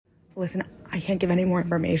Listen, I can't give any more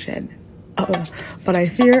information. But I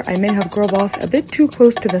fear I may have girl boss a bit too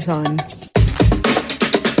close to the sun.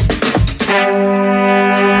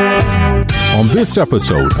 On this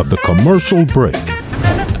episode of The Commercial Break.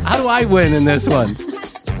 How do I win in this one?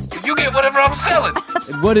 You get whatever I'm selling.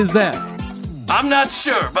 What is that? I'm not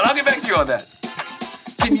sure, but I'll get back to you on that.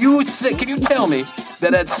 Can you tell me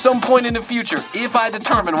that at some point in the future, if I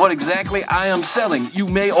determine what exactly I am selling, you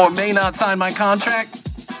may or may not sign my contract?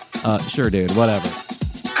 Sure, dude. Whatever.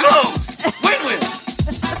 Closed! Win-win!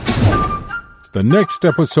 The next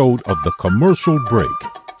episode of The Commercial Break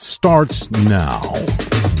starts now.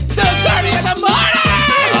 2:30 in the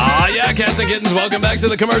morning! Yeah, cats and kittens, welcome back to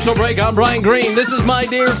The Commercial Break. I'm Brian Green. This is my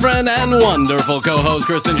dear friend and wonderful co-host,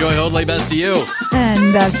 Kristen Joy Hoadley. Best to you.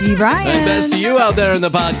 And best to you, Brian. And best to you out there in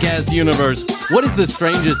the podcast universe. What is the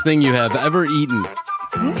strangest thing you have ever eaten?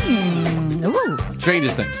 Ooh.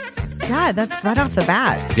 Strangest thing. God, that's right off the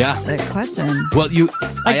bat. Yeah. The question. Well,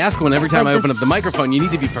 I ask one every time I open up the microphone. You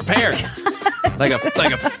need to be prepared, like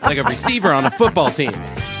a receiver on a football team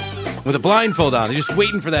with a blindfold on. They're just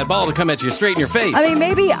waiting for that ball to come at you straight in your face. I mean,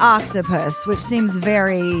 maybe octopus, which seems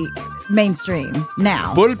very mainstream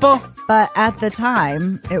now. Pulpo? But at the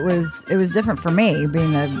time, it was different for me,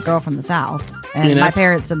 being a girl from the South. And my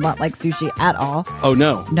parents did not like sushi at all. Oh,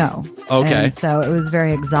 no. No. Okay. And so it was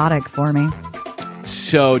very exotic for me.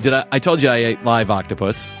 So I told you I ate live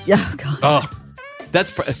octopus. Oh, God. Oh,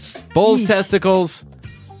 that's bull's testicles,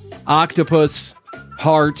 octopus,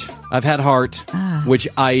 heart. I've had heart, which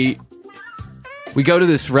we go to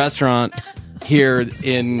this restaurant here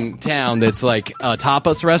in town that's like a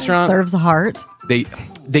tapas restaurant. Serves heart.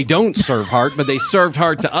 They don't serve heart, but they served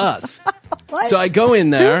heart to us. What? So I go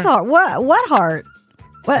in there. Whose heart? What heart?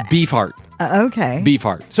 What? Beef heart. Okay. Beef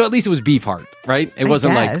heart. So at least it was beef heart, right? It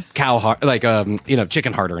wasn't guess. like cow heart, like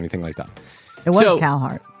chicken heart or anything like that. It was cow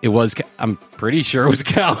heart. It was. I'm pretty sure it was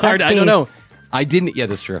cow heart. I don't know. I didn't. Yeah,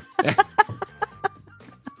 that's true.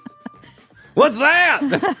 What's that?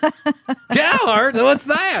 Cow heart? What's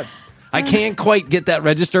that? I can't quite get that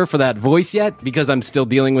register for that voice yet because I'm still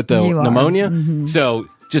dealing with the pneumonia. Mm-hmm. So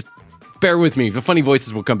just bear with me. The funny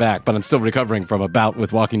voices will come back, but I'm still recovering from a bout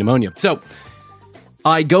with walking pneumonia. So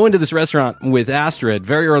I go into this restaurant with Astrid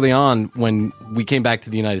very early on when we came back to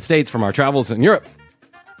the United States from our travels in Europe.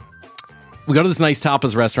 We go to this nice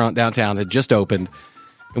tapas restaurant downtown. It had just opened.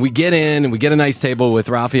 And we get in and we get a nice table with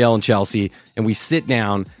Raphael and Chelsea. And we sit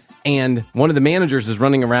down. And one of the managers is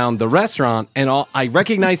running around the restaurant. And I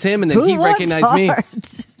recognize him. And then he recognized me.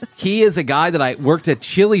 He is a guy that I worked at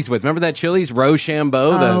Chili's with. Remember that Chili's?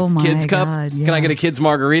 Rochambeau, the kids cup? Yeah. Can I get a kid's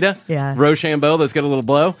margarita? Yeah. Rochambeau, let's get a little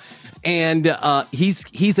blow. And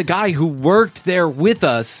he's a guy who worked there with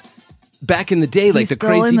us back in the day, like the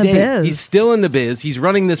crazy day. He's still in the biz. He's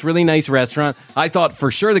running this really nice restaurant. I thought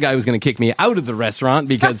for sure the guy was going to kick me out of the restaurant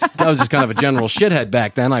because I was just kind of a general shithead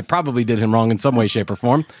back then. I probably did him wrong in some way, shape, or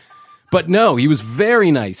form. But no, he was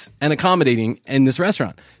very nice and accommodating in this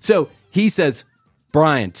restaurant. So he says,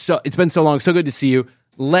 Brian, so it's been so long, so good to see you.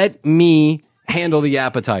 Let me handle the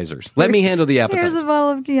appetizers. Let me handle the appetizers. Here's a bottle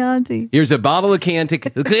of Chianti. Here's a bottle of Chianti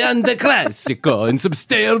Classico and some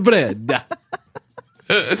stale bread.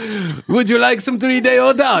 Would you like some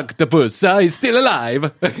 3-day-old octopus? He's still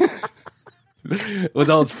alive. With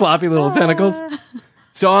all its floppy little tentacles.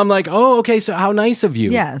 So I'm like, oh, okay, so how nice of you.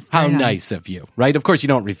 Yes. How nice of you, right? Of course you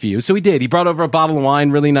don't refuse. So he did. He brought over a bottle of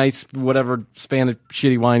wine, really nice, whatever Spanish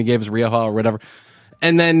shitty wine he gave us, Rioja or whatever.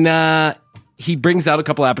 And then he brings out a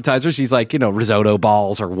couple appetizers. He's like, risotto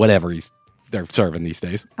balls or whatever they're serving these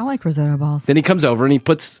days. I like risotto balls. Then he comes over and he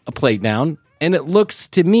puts a plate down, and it looks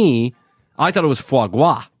to me, I thought it was foie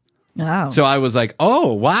gras. Oh. So I was like,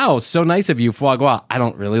 oh, wow, so nice of you, foie gras. I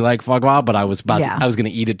don't really like foie gras, but I was I was going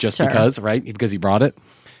to eat it just because, right? Because he brought it.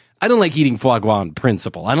 I don't like eating foie gras in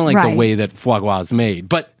principle. I don't like the way that foie gras is made,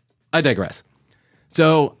 but I digress.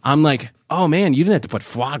 So I'm like, oh, man, you didn't have to put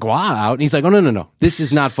foie gras out. And he's like, oh, no. This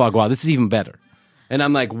is not foie gras. This is even better. And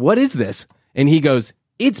I'm like, what is this? And he goes,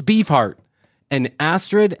 it's beef heart. And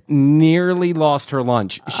Astrid nearly lost her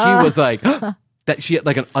lunch. She was like, that she had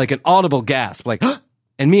like an audible gasp, like,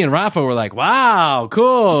 and me and Rafa were like, wow,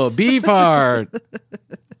 cool, beef heart.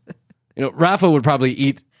 Rafa would probably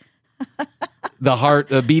eat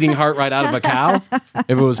the beating heart right out of a cow if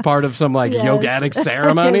it was part of some yogatic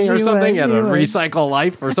ceremony or something. He had to recycle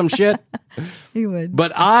life or some shit. He would.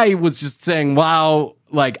 But I was just saying, wow,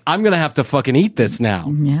 I'm going to have to fucking eat this now.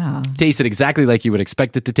 Yeah. Tasted exactly like you would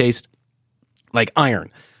expect it to taste. Like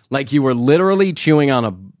iron. Like you were literally chewing on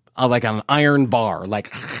an iron bar.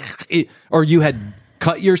 Or you had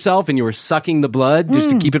cut yourself and you were sucking the blood just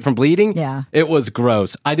to keep it from bleeding. Yeah. It was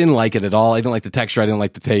gross. I didn't like it at all. I didn't like the texture. I didn't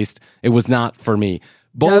like the taste. It was not for me.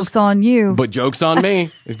 Joke's on you. But joke's on me.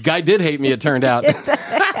 This guy did hate me, it turned out.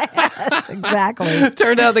 Yes, exactly.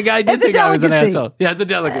 Turned out the guy did think I was an asshole. Yeah, it's a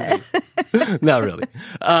delicacy. Not really.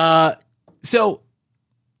 So,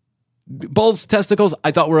 bull's testicles,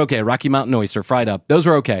 I thought were okay. Rocky Mountain oyster, fried up. Those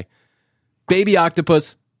were okay. Baby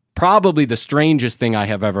octopus, probably the strangest thing I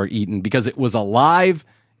have ever eaten because it was alive.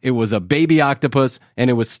 It was a baby octopus, and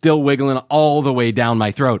it was still wiggling all the way down my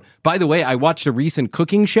throat. By the way, I watched a recent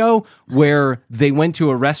cooking show where they went to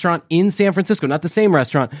a restaurant in San Francisco, not the same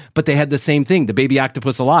restaurant, but they had the same thing, the baby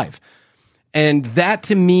octopus alive. And that,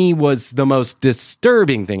 to me, was the most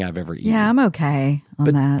disturbing thing I've ever eaten. Yeah, I'm okay on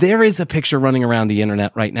but that. There is a picture running around the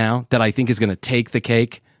internet right now that I think is going to take the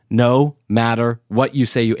cake, no matter what you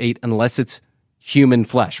say you ate, unless it's human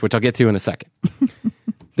flesh, which I'll get to in a second.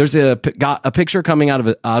 There's a picture coming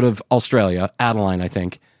out of Australia, Adeline, I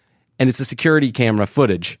think, and it's a security camera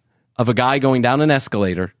footage of a guy going down an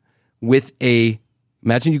escalator with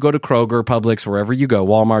imagine you go to Kroger, Publix, wherever you go,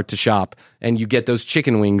 Walmart to shop, and you get those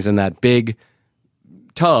chicken wings in that big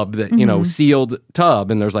tub, that sealed tub,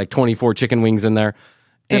 and there's like 24 chicken wings in there.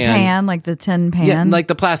 The pan, like the tin pan? Yeah, like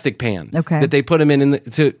the plastic pan. Okay. That they put them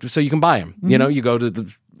so you can buy them. Mm-hmm. You go to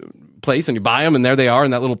the place and you buy them, and there they are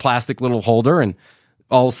in that little plastic little holder, and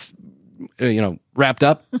all wrapped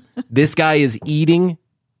up. This guy is eating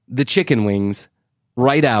the chicken wings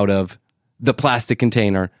right out of the plastic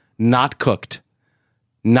container, not cooked.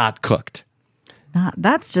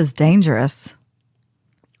 That's just dangerous.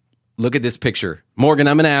 Look at this picture. Morgan,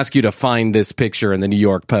 I'm going to ask you to find this picture in the New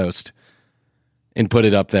York Post and put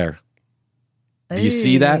it up there. Do you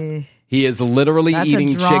see that? He is literally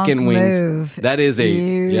eating chicken wings. Move. That is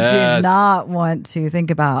You do not want to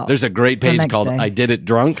think about. There's a great page called day. I Did It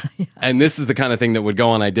Drunk. Yeah. And this is the kind of thing that would go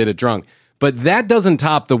on I Did It Drunk. But that doesn't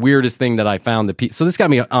top the weirdest thing that I found. So this got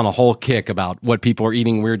me on a whole kick about what people are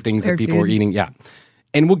eating, weird things that people are eating. Yeah.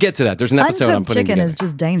 And we'll get to that. There's an episode I'm putting together. Chicken is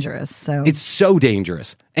just dangerous. So it's so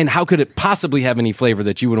dangerous. And how could it possibly have any flavor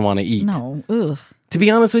that you would want to eat? No. Ugh. To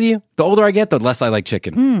be honest with you, the older I get, the less I like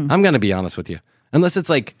chicken. I'm going to be honest with you. Unless it's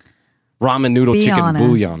like ramen noodle chicken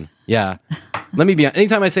bouillon. Yeah. Let me be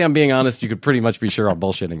anytime I say I'm being honest, you could pretty much be sure I'm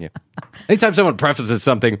bullshitting you. Anytime someone prefaces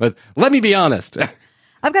something with, let me be honest.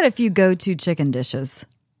 I've got a few go-to chicken dishes,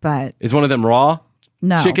 but... Is one of them raw?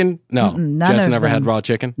 No. Chicken? No. Jess never had raw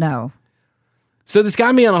chicken? No. So this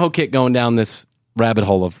got me on a whole kick going down this rabbit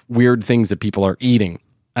hole of weird things that people are eating.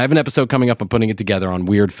 I have an episode coming up. I'm putting it together on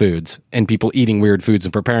weird foods and people eating weird foods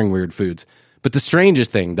and preparing weird foods. But the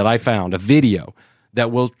strangest thing that I found, a video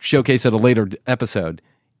that we'll showcase at a later episode,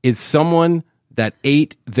 is someone that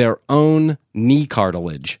ate their own knee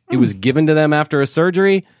cartilage. It was given to them after a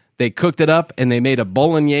surgery. They cooked it up and they made a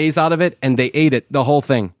bolognese out of it and they ate it, the whole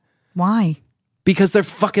thing. Why? Because they're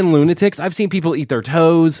fucking lunatics. I've seen people eat their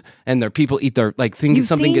toes and people eat their things. You've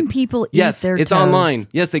seen people eat their toes? Yes, it's online.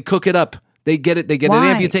 Yes, they cook it up. They get it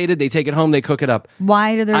amputated, they take it home, they cook it up.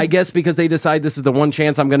 Why do they? I guess because they decide this is the one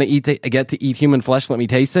chance I'm going to get to eat human flesh. Let me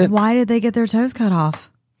taste it. Why did they get their toes cut off?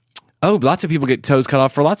 Oh, lots of people get toes cut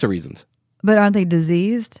off for lots of reasons. But aren't they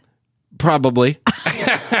diseased? Probably.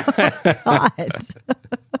 God.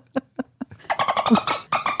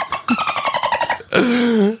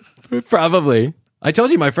 Probably. I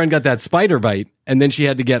told you my friend got that spider bite, and then she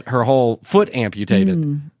had to get her whole foot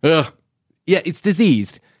amputated. Ugh. Yeah, it's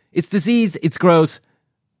diseased. It's diseased. It's gross.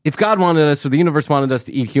 If God wanted us, or the universe wanted us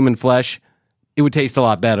to eat human flesh, it would taste a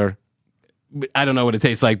lot better. I don't know what it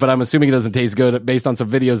tastes like, but I'm assuming it doesn't taste good based on some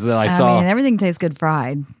videos that I saw. I mean, everything tastes good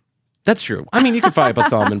fried. That's true. I mean, you could fry up a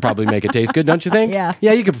thumb and probably make it taste good, don't you think? Yeah.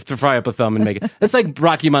 Yeah, you could fry up a thumb and make it. It's like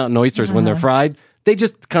Rocky Mountain oysters when they're fried. They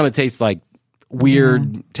just kind of taste like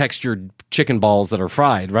weird textured chicken balls that are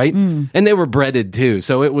fried, right? And they were breaded too.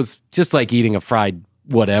 So it was just like eating a fried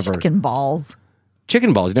whatever. Chicken balls.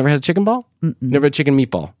 Chicken balls. You never had a chicken ball? Never had a chicken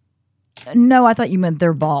meatball? No, I thought you meant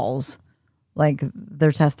their balls. Like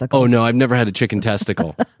their testicles. Oh, no, I've never had a chicken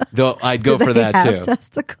testicle. Though I'd go Do for they that have too.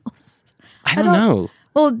 Testicles? I don't know.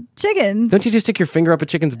 Well, chicken. Don't you just stick your finger up a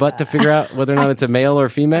chicken's butt to figure out whether or not it's a male or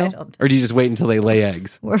female? Or do you just wait until they lay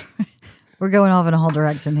eggs? We're going off in a whole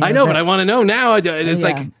direction here. I know, but I want to know now. It's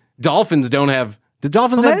like dolphins don't have... The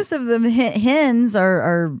dolphins have... Most of them hens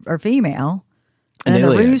are female. And then the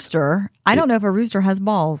rooster. I don't know if a rooster has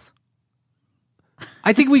balls.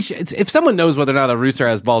 I think we should... If someone knows whether or not a rooster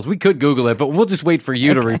has balls, we could Google it, but we'll just wait for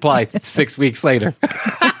you to reply 6 weeks later.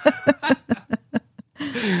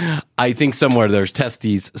 I think somewhere there's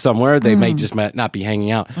testes somewhere. They may just not be hanging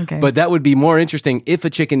out. Okay. But that would be more interesting if a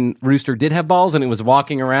chicken rooster did have balls and it was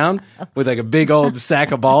walking around with like a big old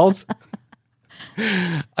sack of balls.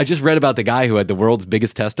 I just read about the guy who had the world's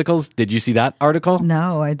biggest testicles. Did you see that article?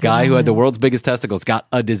 No, I didn't. Guy who had the world's biggest testicles got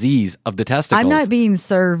a disease of the testicles. I'm not being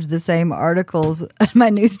served the same articles on my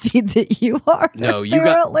newsfeed that you are. No,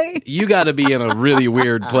 apparently. you got to be in a really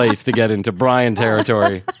weird place to get into Brian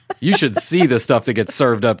territory. You should see the stuff that gets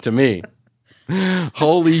served up to me.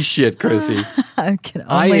 Holy shit, Chrissy. I can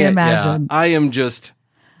only imagine. Yeah, I am just...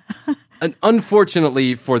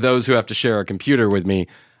 Unfortunately, for those who have to share a computer with me,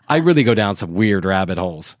 I really go down some weird rabbit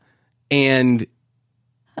holes. And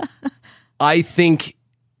I think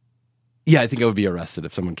I would be arrested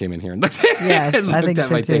if someone came in here and looked at, yes, and I think at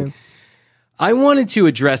so my too. thing. I wanted to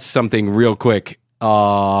address something real quick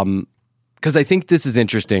because I think this is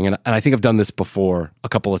interesting, and I think I've done this before a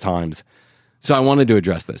couple of times. So I wanted to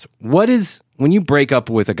address this. What is, when you break up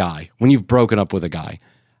with a guy, when you've broken up with a guy,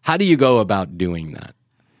 how do you go about doing that?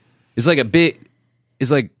 It's like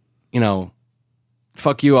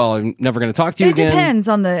fuck you all, I'm never going to talk to you again. It depends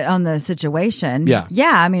on the situation. Yeah.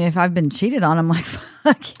 I mean, if I've been cheated on, I'm like,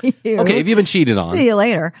 fuck you. Okay, if you've been cheated on. See you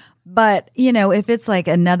later. But, if it's like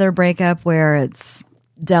another breakup where it's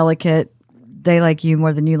delicate, they like you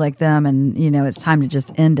more than you like them, and, it's time to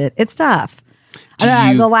just end it, it's tough.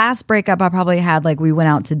 The last breakup I probably had, like, we went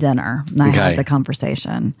out to dinner, and I had the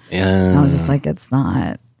conversation. Yeah. And I was just like, it's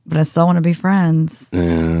not. But I still want to be friends.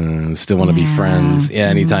 Still want to be friends. Yeah,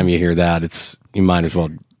 anytime you hear that, you might as well.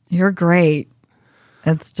 You're great.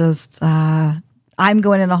 It's just, I'm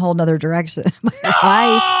going in a whole nother direction.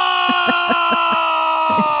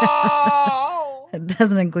 It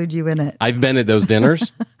doesn't include you in it. I've been at those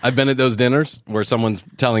dinners. Where someone's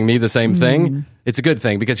telling me the same thing. It's a good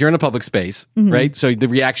thing because you're in a public space, right? So the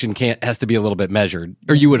reaction has to be a little bit measured,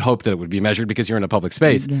 or you would hope that it would be measured because you're in a public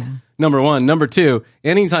space. Yeah. Number one. Number two,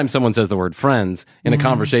 anytime someone says the word friends in a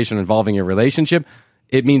conversation involving your relationship,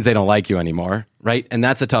 it means they don't like you anymore, right? And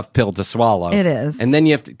that's a tough pill to swallow. It is. And then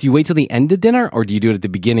do you wait till the end of dinner, or do you do it at the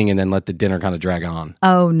beginning and then let the dinner kind of drag on?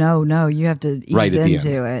 Oh, no. You have to ease right at the into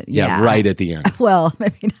end. it. Yeah, right at the end. Well,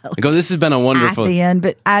 maybe not. I go, this has been a wonderful... At the end,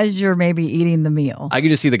 but as you're maybe eating the meal. I could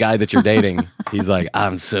just see the guy that you're dating. He's like,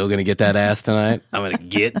 I'm so going to get that ass tonight. I'm going to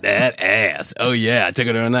get that ass. Oh, yeah. I took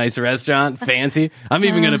her to a nice restaurant. Fancy. I'm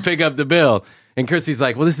even going to pick up the bill. And Kirsty's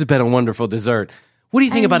like, well, this has been a wonderful dessert. What do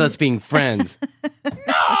you think about us being friends?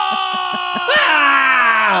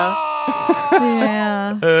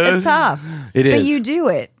 Yeah, it's tough. It is.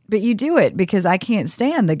 But you do it because I can't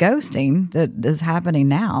stand the ghosting that is happening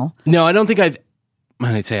now. No, I don't think I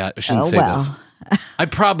shouldn't say this. I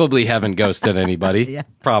probably haven't ghosted anybody. Yeah.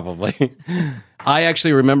 Probably. I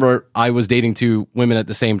actually remember I was dating two women at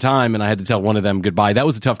the same time, and I had to tell one of them goodbye. That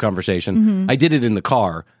was a tough conversation. I did it in the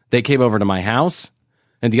car. They came over to my house,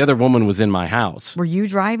 and the other woman was in my house. Were you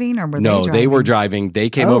driving or were they No, driving? they were driving.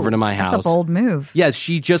 They came over to my house. That's a bold move. Yes,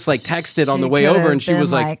 she just texted on the way over, and she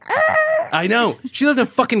was like, I know. She lived in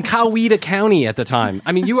fucking Coweta County at the time.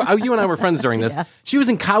 I mean, you and I were friends during this. Yes. She was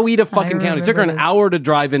in Coweta fucking County. It took her an hour to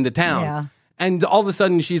drive into town. Yeah. And all of a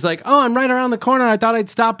sudden, she's like, oh, I'm right around the corner. I thought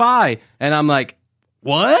I'd stop by. And I'm like,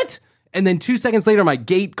 what? And then 2 seconds later, my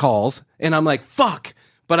gate calls, and I'm like, fuck.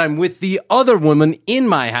 But I'm with the other woman in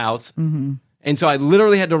my house. And so I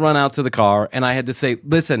literally had to run out to the car, and I had to say,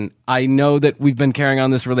 listen, I know that we've been carrying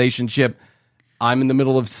on this relationship. I'm in the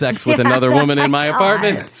middle of sex with another woman in my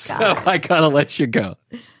apartment, so I gotta let you go.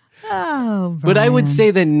 Oh, But I would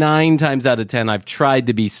say that 9 times out of 10, I've tried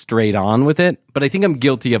to be straight on with it, but I think I'm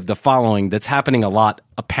guilty of the following that's happening a lot,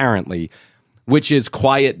 apparently, which is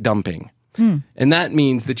quiet dumping. And that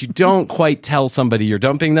means that you don't quite tell somebody you're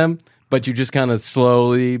dumping them, but you just kind of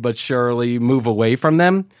slowly but surely move away from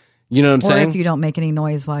them. You know what I'm saying? Or if you don't make any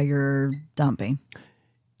noise while you're dumping.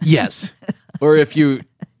 Yes. Or if you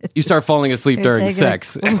start falling asleep You're during taking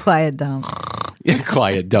sex. a quiet dump. Yeah,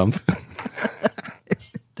 quiet dump.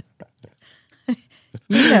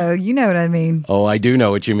 You know what I mean. Oh, I do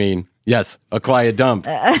know what you mean. Yes, a quiet dump.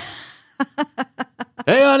 Hey,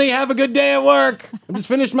 honey, have a good day at work. I just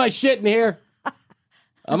finished my shit in here.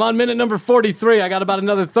 I'm on minute number 43. I got about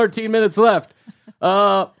another 13 minutes left.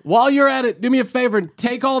 While you're at it, do me a favor and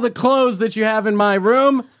take all the clothes that you have in my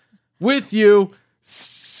room with you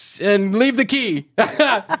and leave the key.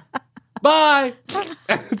 Bye.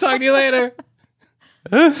 Talk to you later.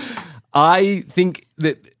 I think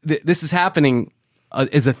that this is happening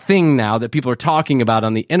is a thing now that people are talking about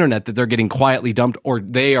on the internet, that they're getting quietly dumped, or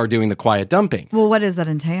they are doing the quiet dumping. Well, what does that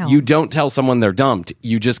entail? You don't tell someone they're dumped.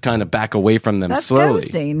 You just kind of back away from them slowly.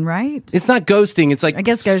 That's ghosting, right? It's not ghosting. It's like, I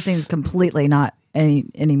guess ghosting is completely not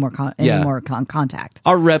any more contact.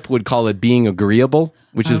 Our rep would call it being agreeable,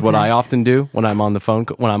 which is what I often do when I'm on the phone.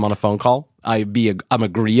 When I'm on a phone call, I'm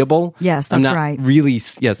agreeable. Yes, that's I'm not right. Really,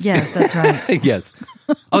 yes, that's right. Yes.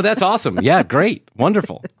 Oh, that's awesome. Yeah, great,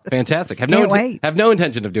 wonderful, fantastic. Have no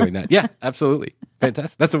intention of doing that. Yeah, absolutely,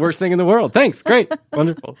 fantastic. That's the worst thing in the world. Thanks, great,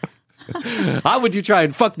 wonderful. How would you try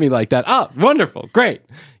and fuck me like that? Oh, wonderful, great.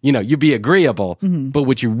 You be agreeable, but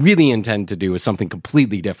what you really intend to do is something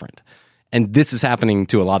completely different. And this is happening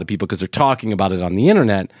to a lot of people because they're talking about it on the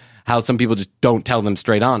internet, how some people just don't tell them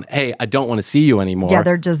straight on, hey, I don't want to see you anymore. Yeah,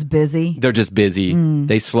 they're just busy.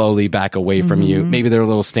 They slowly back away from you. Maybe they're a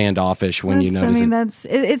little standoffish when you notice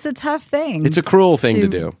it's a tough thing. It's a cruel thing to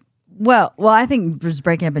do. Well, I think just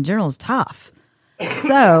breaking up in general is tough.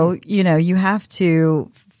 So, you have to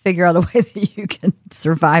figure out a way that you can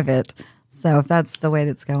survive it. So if that's the way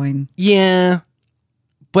that's going. Yeah.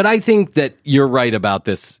 But I think that you're right about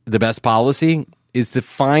this. The best policy is to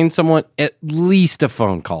find someone, at least a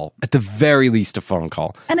phone call, at the very least a phone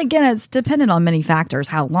call. And again, it's dependent on many factors.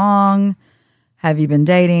 How long have you been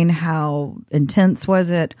dating? How intense was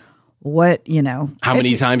it? What, How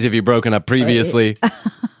many times have you broken up previously?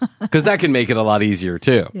 Because that can make it a lot easier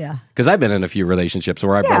too. Yeah. Because I've been in a few relationships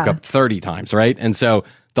where I broke up 30 times, right? And so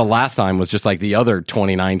the last time was just like the other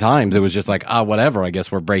 29 times. It was just like, whatever, I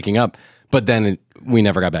guess we're breaking up. But then we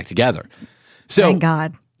never got back together. So, thank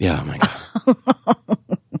God. Yeah, oh my God.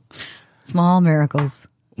 Small miracles.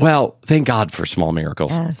 Well, thank God for small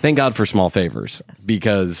miracles. Yes. Thank God for small favors. Yes.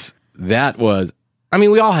 Because that was,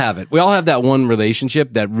 we all have it. We all have that one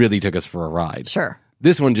relationship that really took us for a ride. Sure.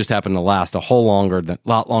 This one just happened to last a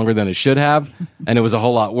lot longer than it should have. And it was a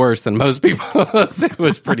whole lot worse than most people. It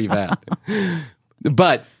was pretty bad.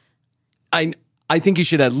 But I think you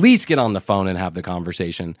should at least get on the phone and have the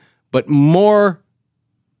conversation. But more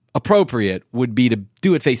appropriate would be to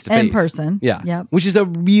do it face to face. In person. Yeah. Yep. Which is a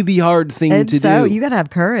really hard thing to do. You got to have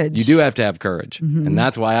courage. You do have to have courage. Mm-hmm. And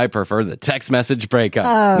that's why I prefer the text message breakup.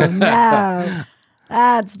 Oh, no.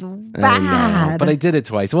 That's bad. But I did it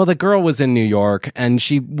twice. Well, the girl was in New York and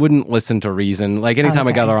she wouldn't listen to reason. Like anytime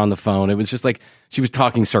I got her on the phone, it was just like she was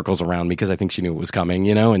talking circles around me because I think she knew it was coming,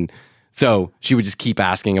 and so she would just keep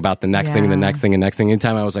asking about the next thing and the next thing and next thing.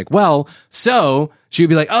 Anytime I was like, so she would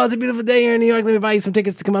be like, oh, it's a beautiful day here in New York. Let me buy you some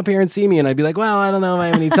tickets to come up here and see me. And I'd be like, well, I don't know if I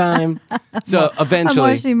have any time. So eventually.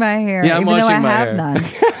 I'm washing my hair. Yeah, I'm even washing though I have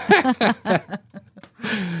none.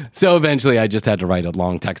 So eventually I just had to write a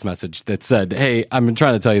long text message that said, hey, I'm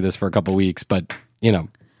trying to tell you this for a couple weeks, but,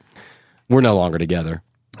 we're no longer together.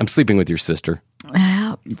 I'm sleeping with your sister.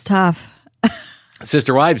 It's tough.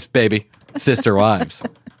 Sister wives, baby. Sister wives.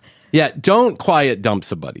 Yeah, don't quiet dump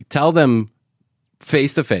somebody. Tell them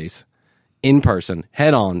face to face, in person,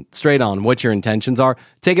 head on, straight on, what your intentions are.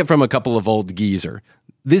 Take it from a couple of old geezer.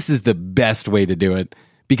 This is the best way to do it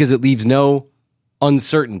because it leaves no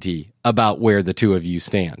uncertainty about where the two of you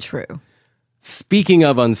stand. True. Speaking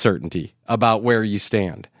of uncertainty about where you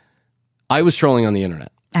stand, I was trolling on the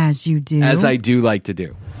internet. As you do. As I do like to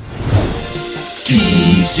do.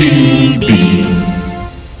 TCB.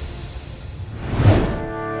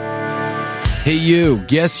 Hey you,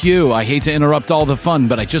 yes you, I hate to interrupt all the fun,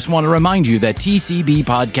 but I just want to remind you that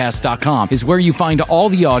tcbpodcast.com is where you find all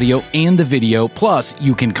the audio and the video, plus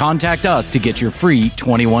you can contact us to get your free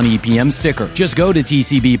 21 EPM sticker. Just go to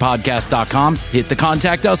tcbpodcast.com, hit the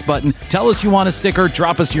contact us button, tell us you want a sticker,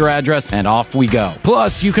 drop us your address, and off we go.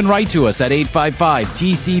 Plus, you can write to us at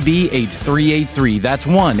 855-TCB-8383. That's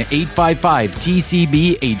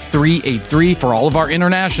 1-855-TCB-8383. For all of our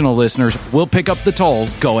international listeners, we'll pick up the toll.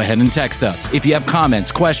 Go ahead and text us. If you have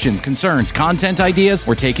comments, questions, concerns, content ideas,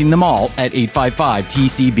 we're taking them all at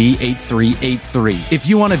 855-TCB-8383. If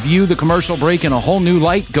you want to view The Commercial Break in a whole new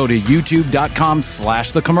light, go to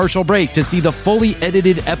youtube.com/The Commercial Break to see the fully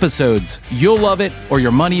edited episodes. You'll love it or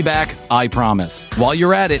your money back, I promise. While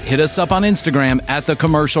you're at it, hit us up on Instagram at The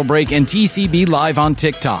Commercial Break and TCB Live on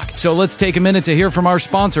TikTok. So let's take a minute to hear from our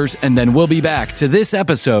sponsors and then we'll be back to this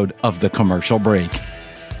episode of The Commercial Break.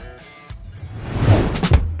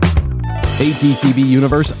 Hey TCB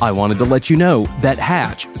Universe, I wanted to let you know that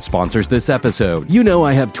Hatch sponsors this episode. You know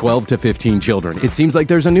I have 12 to 15 children. It seems like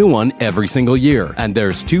there's a new one every single year. And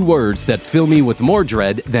there's two words that fill me with more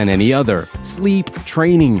dread than any other. Sleep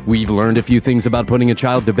training. We've learned a few things about putting a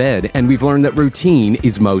child to bed, and we've learned that routine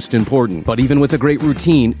is most important. But even with a great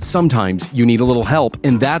routine, sometimes you need a little help,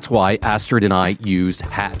 and that's why Astrid and I use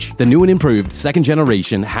Hatch. The new and improved second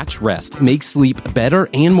generation Hatch Rest makes sleep better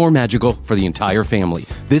and more magical for the entire family.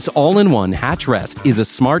 This all-in-one Hatch Rest is a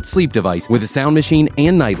smart sleep device with a sound machine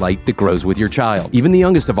and nightlight that grows with your child. Even the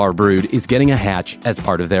youngest of our brood is getting a Hatch as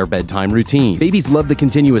part of their bedtime routine. Babies love the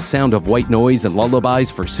continuous sound of white noise and lullabies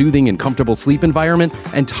for soothing and comfortable sleep environment,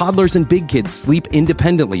 and toddlers and big kids sleep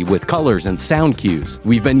independently with colors and sound cues.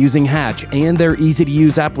 We've been using Hatch and their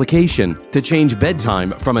easy-to-use application to change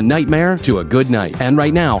bedtime from a nightmare to a good night. And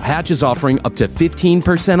right now, Hatch is offering up to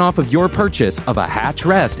 15% off of your purchase of a Hatch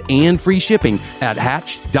Rest and free shipping at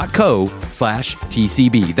hatch.co/TCB.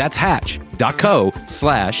 That's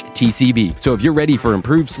hatch.co/TCB. So if you're ready for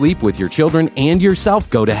improved sleep with your children and yourself,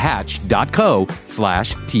 go to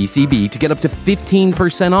hatch.co/TCB to get up to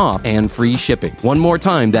 15% off and free shipping. One more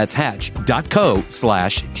time, that's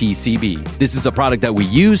hatch.co/TCB. This is a product that we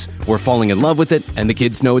use, we're falling in love with it, and the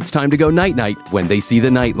kids know it's time to go night-night when they see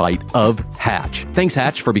the nightlight of Hatch. Thanks,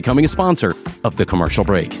 Hatch, for becoming a sponsor of The Commercial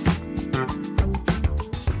Break.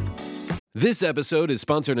 This episode is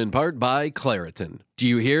sponsored in part by Claritin. Do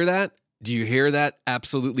you hear that? Do you hear that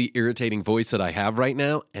absolutely irritating voice that I have right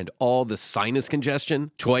now and all the sinus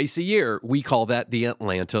congestion? Twice a year, we call that the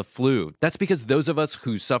Atlanta flu. That's because those of us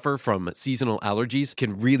who suffer from seasonal allergies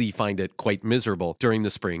can really find it quite miserable during the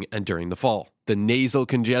spring and during the fall. The nasal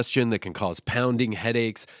congestion that can cause pounding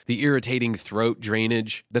headaches, the irritating throat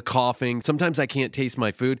drainage, the coughing. Sometimes I can't taste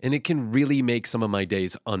my food, and it can really make some of my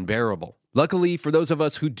days unbearable. Luckily, for those of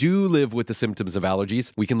us who do live with the symptoms of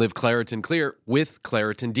allergies, we can live Claritin Clear with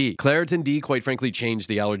Claritin D. Claritin D, quite frankly, changed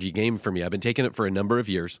the allergy game for me. I've been taking it for a number of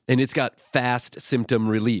years, and it's got fast symptom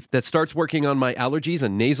relief that starts working on my allergies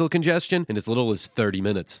and nasal congestion in as little as 30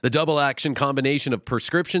 minutes. The double-action combination of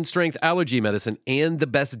prescription-strength allergy medicine and the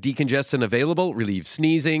best decongestant available relieves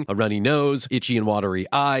sneezing, a runny nose, itchy and watery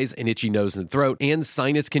eyes, an itchy nose and throat, and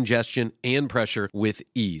sinus congestion and pressure with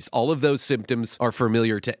ease. All of those symptoms are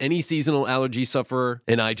familiar to any seasonal allergy sufferer,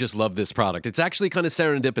 and I just love this product. It's actually kind of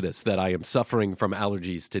serendipitous that I am suffering from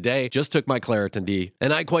allergies today. Just took my Claritin D,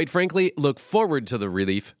 and I quite frankly look forward to the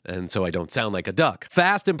relief, and so I don't sound like a duck.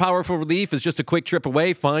 Fast and powerful relief is just a quick trip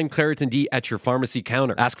away. Find Claritin D at your pharmacy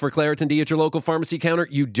counter. Ask for Claritin D at your local pharmacy counter.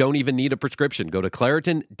 You don't even need a prescription. Go to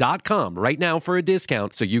Claritin.com right now for a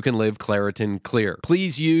discount so you can live Claritin Clear.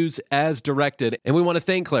 Please use as directed, and we want to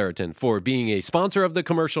thank Claritin for being a sponsor of The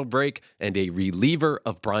Commercial Break and a reliever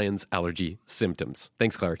of Brian's allergy symptoms.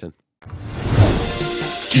 Thanks, Claritin.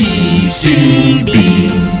 TCB.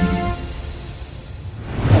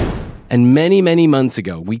 And many, many months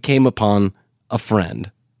ago, we came upon a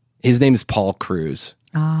friend. His name's Paul Cruz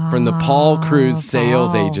from the Paul Cruz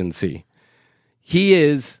Sales Agency. He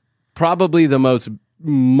is probably the most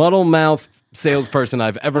muddle-mouthed salesperson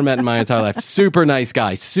I've ever met in my entire life. Super nice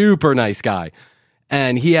guy.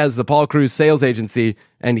 And he has the Paul Cruz Sales Agency,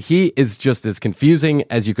 and he is just as confusing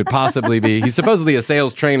as you could possibly be. He's supposedly a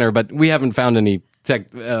sales trainer, but we haven't found any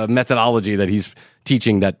methodology that he's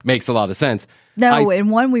teaching that makes a lot of sense. No, and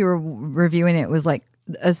one we were reviewing, it was like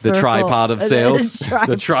a circle. The tripod of sales.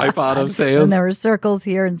 The tripod of sales. And there were circles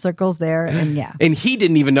here and circles there, and yeah. And he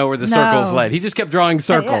didn't even know where the circles led. He just kept drawing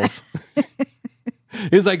circles.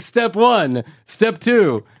 He was like, step 1, step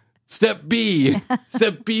 2, step B,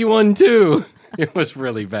 step B1, 2. It was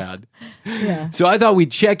really bad. Yeah. So I thought we'd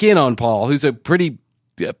check in on Paul, who's a pretty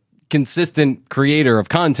consistent creator of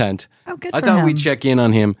content. Oh, good I for thought him. we'd check in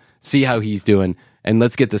on him, see how he's doing, and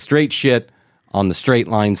let's get the straight shit on the straight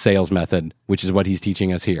line sales method, which is what he's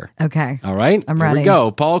teaching us here. Okay. All right? I'm Here ready. we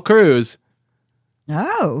go. Paul Cruz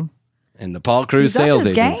Oh. and the Paul Cruz He's up Sales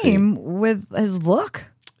his Agency. game with his look.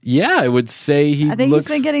 Yeah, I would say he I think looks...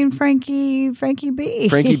 he's been getting Frankie B.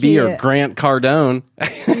 Frankie B or Grant Cardone.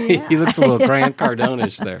 He looks a little Grant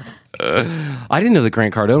Cardone-ish there. I didn't know that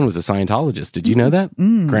Grant Cardone was a Scientologist. Did you know that?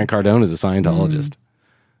 Grant Cardone is a Scientologist.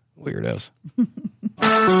 Weirdos.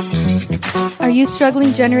 Are you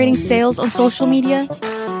struggling generating sales on social media?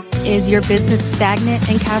 Is your business stagnant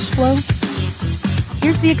in cash flow?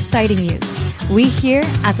 Here's the exciting news. We here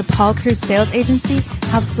at the Paul Cruz Sales Agency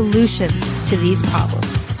have solutions to these problems.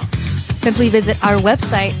 Simply visit our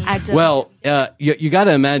website at... Well, you got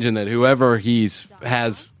to imagine that whoever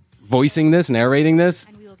has voicing this, narrating this,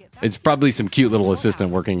 it's probably some cute little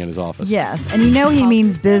assistant working in his office. Yes, and you know he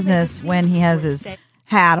means business when he has his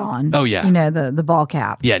hat on. Oh, yeah. You know, the ball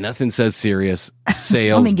cap. Yeah, nothing says serious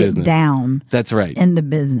sales Let me business. get down. That's right. Into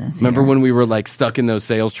business. Remember when we were like stuck in those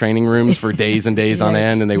sales training rooms for days and days on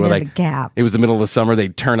end, and they were like, the cap. It was the middle of the summer,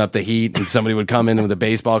 they'd turn up the heat, and somebody would come in with a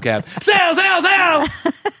baseball cap. Sales, sales, sales!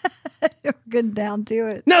 You're good down to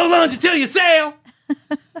it. No lunch until you sell!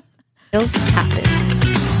 Sales happen.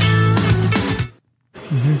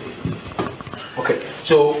 Okay,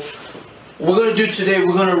 so we're going to do today,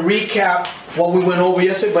 we're going to recap what we went over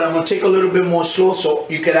yesterday, but I'm going to take a little bit more slow so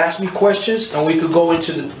you could ask me questions and we could go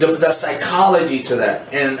into the psychology to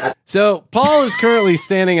that. So Paul is currently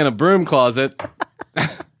standing in a broom closet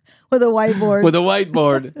with a whiteboard. with a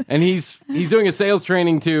whiteboard, and he's doing a sales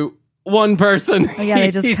training to one person. Oh, yeah,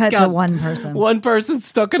 they just cut to one person. One person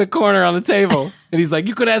stuck in a corner on the table, and he's like,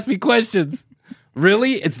 "You could ask me questions."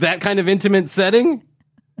 Really? It's that kind of intimate setting?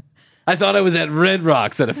 I thought I was at Red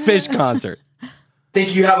Rocks at a Fish concert. I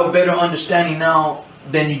think you have a better understanding now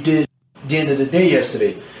than you did at the end of the day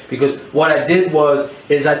yesterday. Because what I did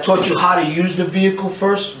is I taught you how to use the vehicle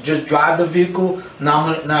first, just drive the vehicle.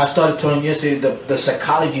 Now I started telling you yesterday the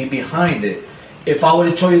psychology behind it. If I were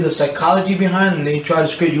to tell you the psychology behind it and then you try to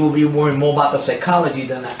script, you will be worrying more about the psychology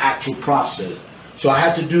than the actual process. So I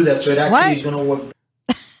had to do that so it actually is going to work.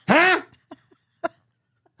 Huh?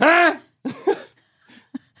 Huh?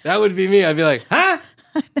 That would be me. I'd be like, huh?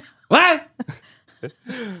 What?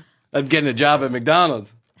 I'm getting a job at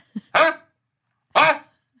McDonald's. Huh? What?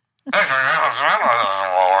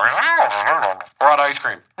 Brought ice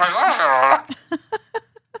cream.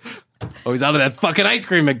 Oh, he's out of that fucking ice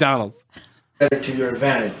cream, McDonald's. To your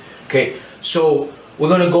advantage. Okay, so we're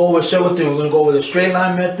going to go over several things. We're going to go over the straight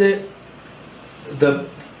line method, the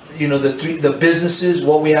businesses,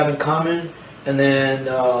 what we have in common, and then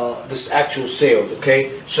this actual sales.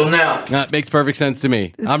 Okay, so now that makes perfect sense to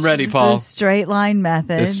me. I'm ready, Paul. The straight line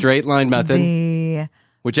method. The straight line method. The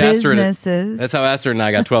which businesses. That's how Astrid and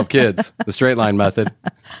I got 12 kids. The straight line method.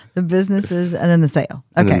 The businesses and then the sale. Okay.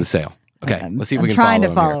 And then the sale. Okay, let's see if we can trying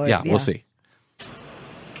follow to follow here. it. Yeah, we'll see.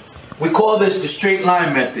 We call this the straight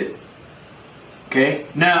line method. Okay?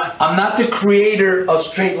 Now, I'm not the creator of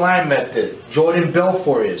straight line method. Jordan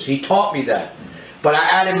Belfort is. He taught me that. But I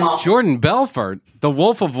added my... Jordan Belfort, the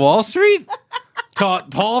Wolf of Wall Street,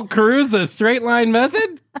 taught Paul Cruz the straight line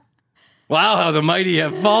method? Wow, how the mighty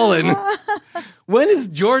have fallen. When is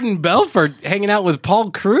Jordan Belfort hanging out with Paul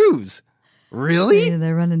Cruz? Really? Yeah,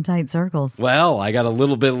 they're running tight circles. Well, I got a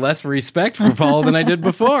little bit less respect for Paul than I did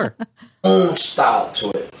before. Own style to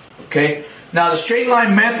it. Okay? Now, the straight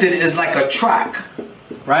line method is like a track,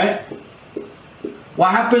 right?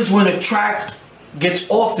 What happens when a track gets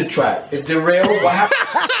off the track? It derails. What happens?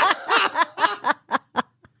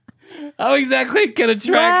 How exactly can a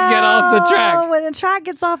track get off the track? When a track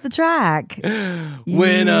gets off the track,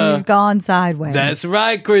 when you've gone sideways. That's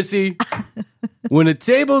right, Chrissy. When a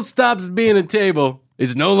table stops being a table,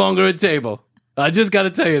 it's no longer a table. I just got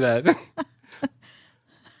to tell you that.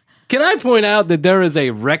 Can I point out that there is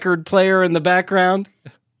a record player in the background?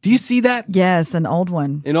 Do you see that? Yes, an old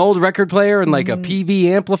one. An old record player and like a PV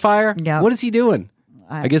amplifier? Yeah. What is he doing?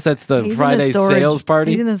 I guess that's the He's Friday sales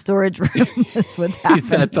party. He's in the storage room. That's what's happening.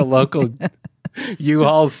 He's at the local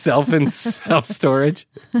U-Haul self-storage.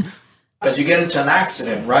 As you get into an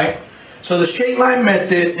accident, right? So the straight line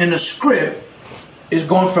method in the script is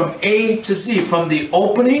going from A to Z, from the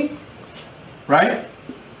opening, right?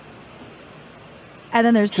 And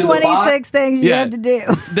then there's To the 26 things you have to do.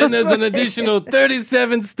 Then there's an additional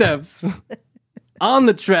 37 steps on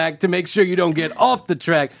the track to make sure you don't get off the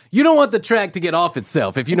track. You don't want the track to get off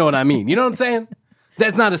itself, if you know what I mean. You know what I'm saying?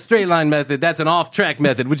 That's not a straight line method. That's an off-track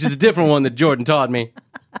method, which is a different one that Jordan taught me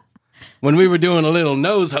when we were doing a little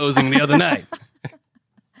nose hosing the other night.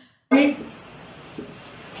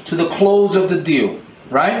 To the close of the deal,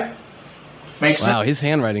 right? Makes sense. Wow, his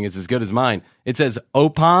handwriting is as good as mine. It says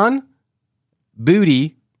Opon,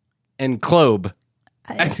 Booty, and Clobe.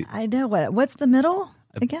 I know what's the middle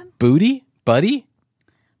again? Booty? Buddy?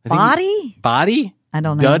 Body? Body? I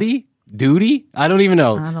don't know. Duddy? Duty? I don't even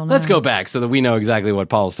know. I don't Let's know. go back so that we know exactly what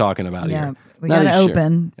Paul's talking about Yeah, here. we got to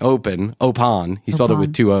open. Open. Opon. He spelled it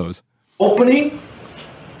with 2 O's. Opening,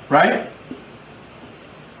 right?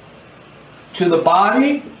 To the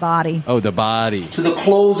body, Body. Oh, the body. to the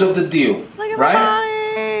close of the deal, Look at right? my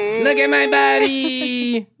body. Look at my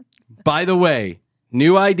body. By the way,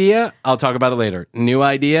 new idea. I'll talk about it later. New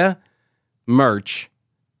idea, merch.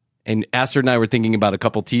 And Astrid and I were thinking about a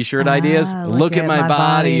couple T-shirt ideas. Look at my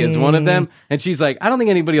body is one of them. And she's like, I don't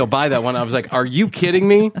think anybody will buy that one. I was like, are you kidding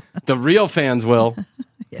me? The real fans will.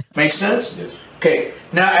 Makes sense? Okay.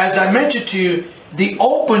 Now, as I mentioned to you, the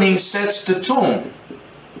opening sets the tone,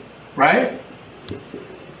 right?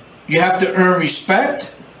 You have to earn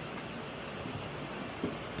respect.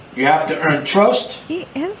 You have to earn trust.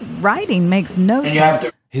 His writing makes no sense. You have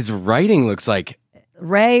to. His writing looks like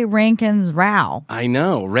Ray Rankin's Rao. I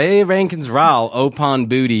know. Ray Rankin's Rao, Opon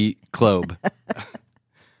Booty Club.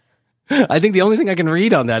 I think the only thing I can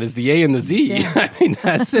read on that is the A and the Z. Yeah. I mean,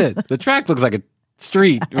 that's it. The track looks like a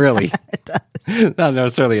street, really. It does. Not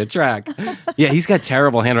necessarily a track. Yeah, he's got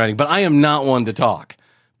terrible handwriting, but I am not one to talk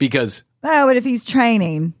because... No, but if he's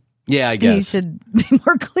training... Yeah, I guess. He should be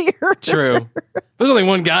more clear. True. There's only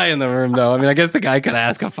one guy in the room, though. I mean, I guess the guy could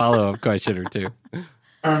ask a follow-up question or two.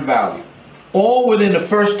 Earn value. All within the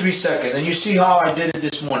first 3 seconds. And you see how I did it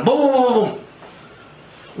this morning. Boom, boom, boom, boom.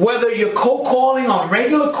 Whether you're cold calling on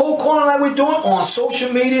regular cold calling like we're doing, or on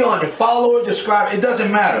social media, on your follower, describe, it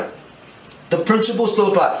doesn't matter. The principles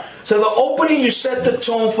still apply. So the opening, you set the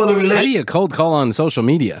tone for the relationship. How do you cold call on social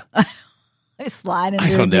media? Slide into I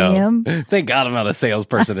don't a DM. know. Thank God I'm not a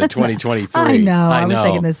salesperson in 2023. I know. I was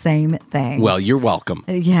thinking the same thing. Well, you're welcome.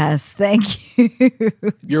 Yes, thank you.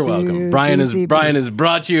 You're welcome. Brian has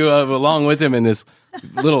brought you along with him in this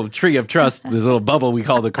little tree of trust, this little bubble we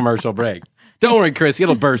call the commercial break. Don't worry, Chris.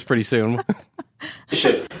 It'll burst pretty soon.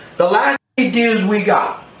 The last 3 deals we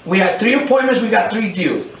got, we had 3 appointments, we got 3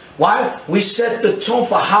 deals. Why? We set the tone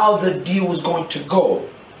for how the deal was going to go.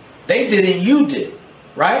 They did and you did,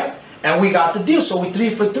 right? And we got the deal, so we 3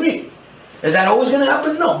 for 3. Is that always going to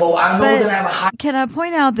happen? No, but I know we're going to have a high. Can I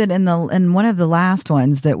point out that in one of the last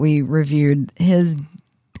ones that we reviewed, his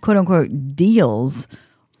quote unquote deals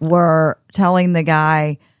were telling the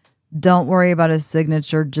guy, "Don't worry about his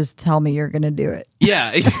signature. Just tell me you're going to do it."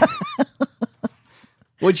 Yeah.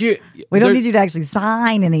 We don't need you to actually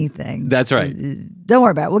sign anything. That's right. Don't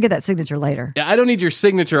worry about it. We'll get that signature later. Yeah, I don't need your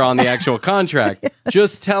signature on the actual contract.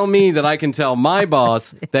 Just tell me that I can tell my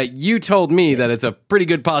boss that you told me that it's a pretty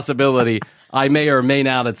good possibility I may or may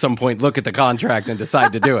not at some point look at the contract and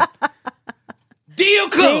decide to do it. Deal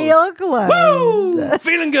closed. Deal closed. Woo!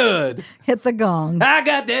 Feeling good. Hit the gong. I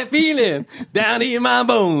got that feeling down in my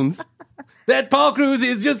bones that Paul Cruz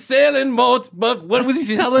is just selling more. But what was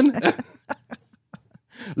he selling?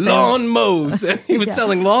 Lawn mows. He was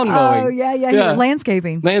selling lawn mowing. Oh, yeah.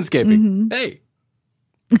 Landscaping. Mm-hmm. Hey.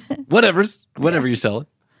 Whatever you're selling.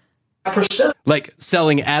 Like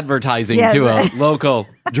selling advertising to a local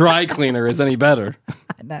dry cleaner is any better.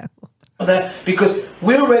 I know. That because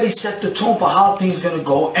we already set the tone for how things are going to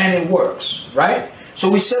go, and it works, right?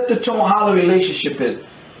 So we set the tone how the relationship is.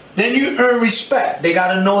 Then you earn respect. They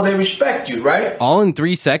got to know they respect you, right? All in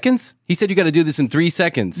 3 seconds? He said you got to do this in 3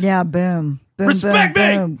 seconds. Yeah, boom. Boom, respect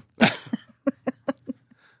boom, me! Boom.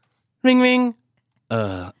 Ring, ring.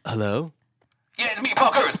 Hello? Yeah, it's me,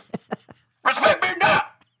 Paul Cruz. Respect me now!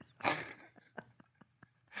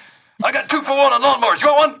 I got 2 for 1 on lawnmowers. You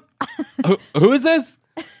want one? Who is this?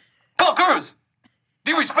 Paul Cruz.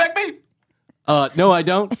 Do you respect me? No, I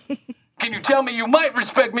don't. Can you tell me you might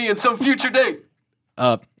respect me in some future date?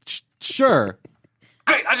 Sure.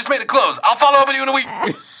 Great, I just made it close. I'll follow up with you in a week.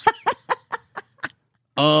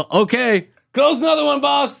 Okay. Close another one,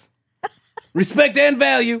 boss. Respect and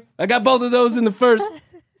value. I got both of those in the first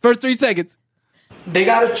 3 seconds. They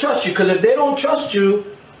got to trust you, because if they don't trust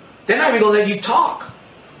you, they're not even going to let you talk.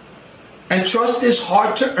 And trust is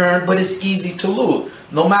hard to earn, but it's easy to lose,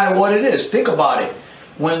 no matter what it is. Think about it.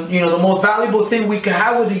 When, the most valuable thing we can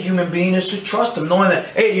have with a human being is to trust them, knowing that,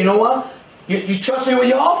 hey, you know what? You trust me with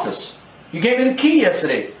your office. You gave me the key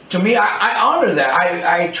yesterday. To me, I honor that.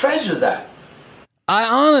 I treasure that. I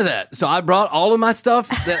honor that. So I brought all of my stuff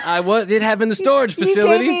that I did have in the storage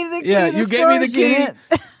facility. You gave me the key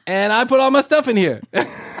and I put all my stuff in here.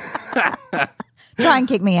 Try and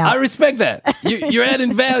kick me out. I respect that. You're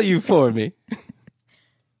adding value for me.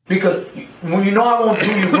 Because when you know I won't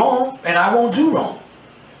do you wrong, and I won't do wrong.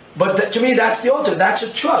 But to me, that's the ultimate. That's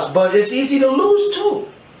a trust. But it's easy to lose too,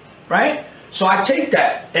 right? So I take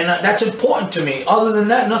that, and that's important to me. Other than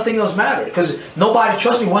that, nothing else matters. Because nobody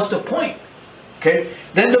trusts me. What's the point? Okay.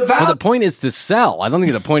 Then the value. Well, the point is to sell. I don't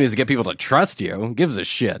think the point is to get people to trust you. Who gives a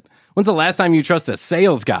shit? When's the last time you trust a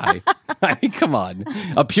sales guy? I mean, come on.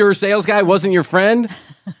 A pure sales guy wasn't your friend?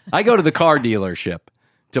 I go to the car dealership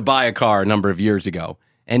to buy a car a number of years ago.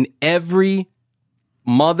 And every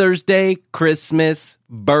Mother's Day, Christmas,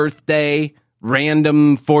 birthday,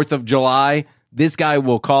 random 4th of July, this guy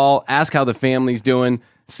will call, ask how the family's doing,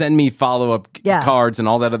 send me follow-up cards and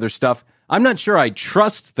all that other stuff. I'm not sure I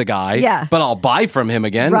trust the guy, but I'll buy from him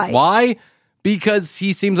again. Right. Why? Because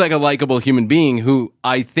he seems like a likable human being who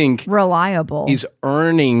I think reliable. He's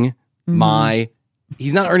earning my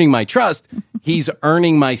he's not earning my trust. He's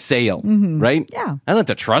earning my sale, right? Yeah. I don't have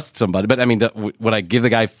to trust somebody, but I mean, would I give the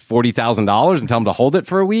guy $40,000 and tell him to hold it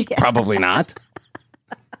for a week? Yeah. Probably not.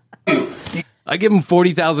 I give him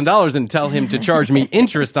 $40,000 and tell him to charge me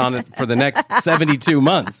interest on it for the next 72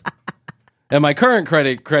 months. And my current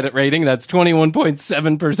credit rating, that's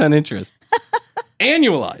 21.7% interest.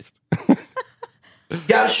 Annualized. You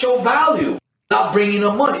got to show value. Not bringing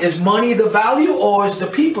no money. Is money the value or is the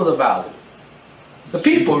people the value? The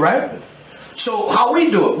people, right? So how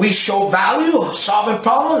we do it? We show value, solving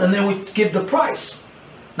problems, and then we give the price.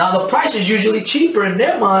 Now the price is usually cheaper in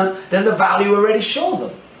their mind than the value already showed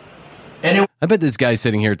them. And I bet this guy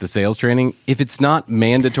sitting here at the sales training, if it's not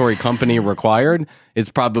mandatory company required,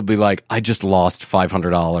 it's probably like, I just lost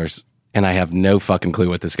 $500 and I have no fucking clue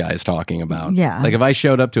what this guy is talking about. Yeah. Like if I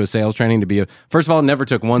showed up to a sales training first of all, never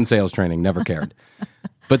took one sales training, never cared.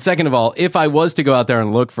 But second of all, if I was to go out there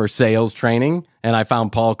and look for sales training and I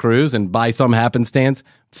found Paul Cruz and by some happenstance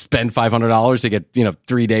spend $500 to get,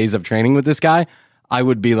 3 days of training with this guy, I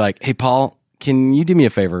would be like, hey, Paul, can you do me a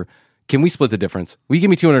favor? Can we split the difference? Will you give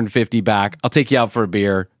me $250 back? I'll take you out for a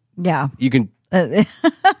beer. Yeah. You can talk to me.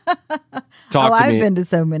 I've been to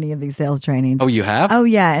so many of these sales trainings. Oh, you have? Oh,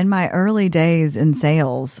 yeah. In my early days in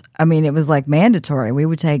sales, I mean, it was like mandatory. We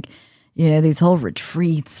would take, these whole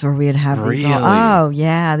retreats where we'd have these.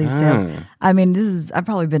 Really? These sales. I mean, I've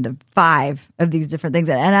probably been to 5 of these different things.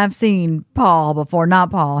 And I've seen Paul before,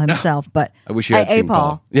 not Paul himself, but I wish you had seen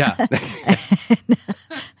Paul. Yeah.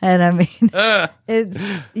 And I mean, it's,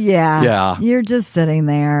 Yeah. You're just sitting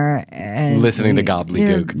there and listening to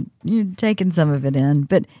gobbledygook. You're taking some of it in.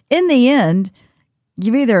 But in the end,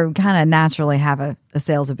 you either kind of naturally have a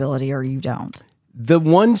sales ability or you don't. The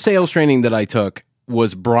one sales training that I took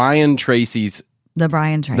was Brian Tracy's. The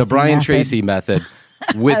Brian Tracy method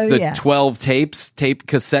with the 12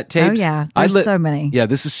 cassette tapes. Oh, yeah. There's so many. Yeah,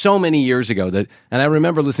 this is so many years ago and I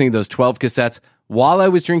remember listening to those 12 cassettes while I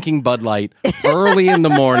was drinking Bud Light early in the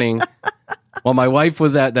morning while my wife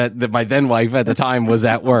was my then wife at the time was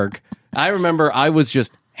at work. I remember I was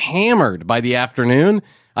just hammered by the afternoon.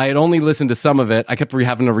 I had only listened to some of it. I kept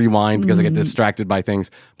having to rewind because I get distracted by things.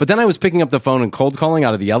 But then I was picking up the phone and cold calling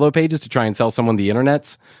out of the yellow pages to try and sell someone the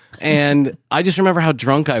internets. And I just remember how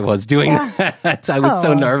drunk I was doing that. I was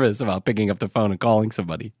so nervous about picking up the phone and calling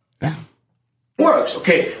somebody. Yeah. Works.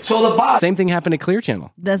 Okay. So the body. Same thing happened at Clear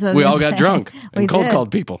Channel. That's what we all got drunk and cold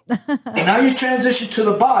called people. And now you transition to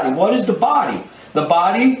the body. What is the body? The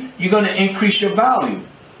body, you're going to increase your value.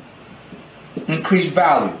 Increase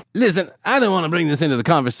value. Listen, I don't want to bring this into the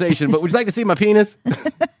conversation, but would you like to see my penis?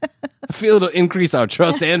 I feel it'll increase our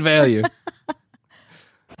trust and value.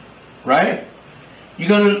 Right? You're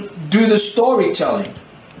going to do the storytelling.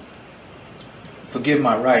 Forgive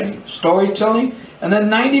my writing. Storytelling. And then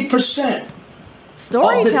 90%.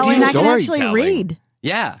 Storytelling, I can actually read.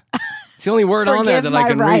 Yeah. It's the only word on there that I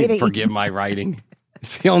can read. Forgive my writing.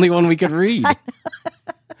 It's the only one we could read.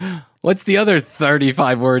 What's the other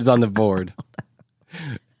 35 words on the board?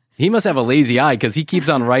 He must have a lazy eye because he keeps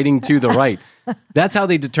on writing to the right. That's how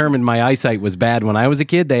they determined my eyesight was bad when I was a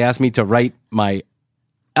kid. They asked me to write my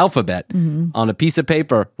alphabet on a piece of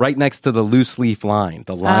paper right next to the loose leaf line,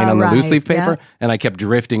 the line on the loose leaf paper, and I kept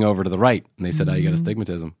drifting over to the right. And they said, you got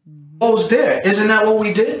astigmatism. What was there? Isn't that what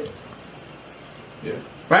we did? Yeah.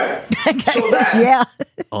 Right? So that. Yeah.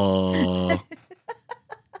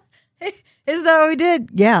 Is that what we did?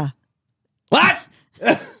 Yeah. What?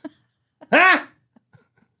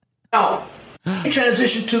 Now,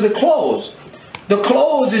 transition to the close. The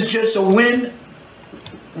close is just a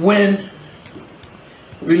win-win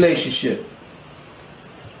relationship.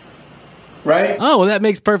 Right? Oh, well, that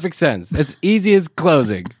makes perfect sense. It's easy as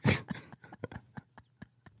closing.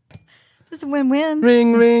 Just a win-win.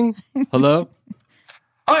 Ring, ring. Hello?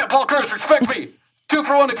 Hi, I'm Paul Cruz. Respect me. 2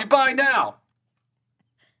 for 1 if you buy now.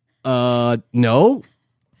 No.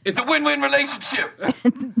 It's a win-win relationship.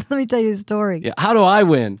 Let me tell you a story. Yeah. How do I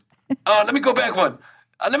win? Let me go back one.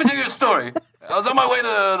 Let me tell you a story. I was on my way to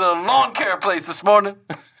the lawn care place this morning.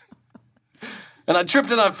 And I tripped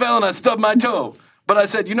and I fell and I stubbed my toe. But I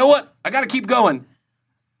said, you know what? I got to keep going.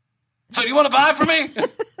 So do you want to buy from me?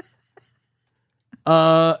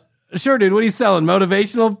 Sure, dude. What are you selling?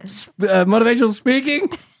 Motivational speaking?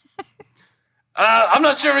 I'm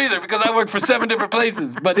not sure either because I work for 7 different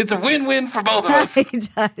places, but it's a win-win for both of us. He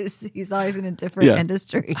does. He's always in a different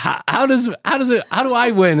industry. How do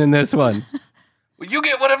I win in this one? Well, you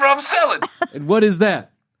get whatever I'm selling. And what is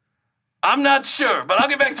that? I'm not sure, but I'll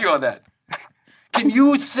get back to you on that. Can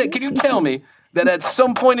you tell me that at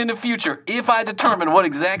some point in the future, if I determine what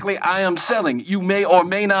exactly I am selling, you may or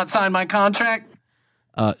may not sign my contract?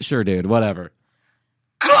 Sure, dude. Whatever.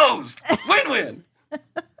 Closed. Win-win.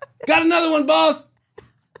 Got another one, boss?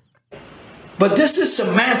 But this is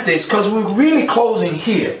semantics because we're really closing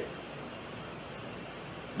here.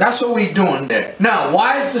 That's what we're doing there. Now,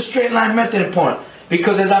 why is the straight line method important?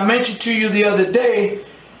 Because as I mentioned to you the other day,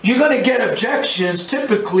 you're going to get objections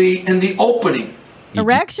typically in the opening.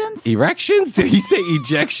 Erections? Erections? Did he say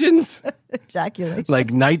ejections? Ejaculation.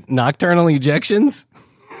 Like nocturnal ejections?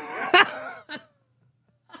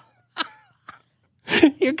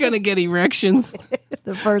 You're going to get erections.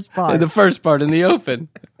 The first part. The first part in the open.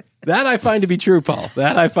 That I find to be true, Paul.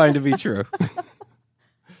 That I find to be true.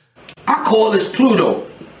 I call this Pluto.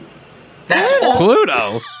 That's all.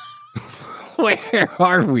 Pluto? Where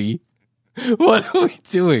are we? What are we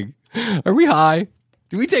doing? Are we high?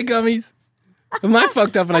 Do we take gummies? Am I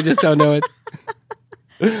fucked up and I just don't know it?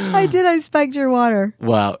 I did. I spiked your water.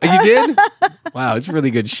 Wow. You did? Wow, it's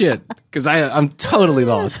really good shit. Because I'm totally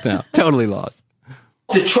lost now. Totally lost.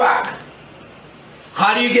 The track.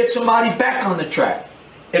 How do you get somebody back on the track?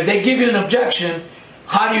 If they give you an objection,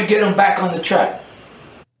 how do you get them back on the track?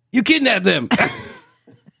 You kidnap them.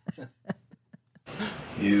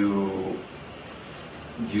 You.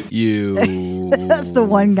 That's the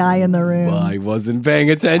one guy in the room. I wasn't paying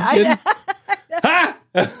attention. Ha!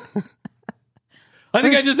 I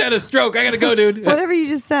think I just had a stroke. I gotta go, dude. Whatever you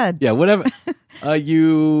just said. Yeah, whatever.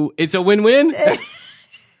 It's a win-win.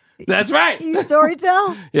 That's right. You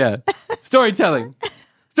storytell? Yeah. Storytelling.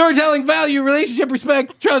 Storytelling, value, relationship,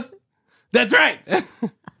 respect, trust. That's right.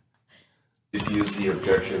 Use the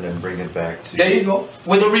objection and bring it back to... There you go.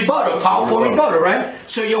 With a rebuttal, powerful rebuttal, right?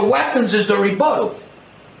 So your weapons is the rebuttal.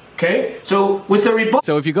 Okay? So with the rebuttal...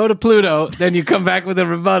 So if you go to Pluto, then you come back with a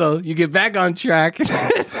rebuttal, you get back on track.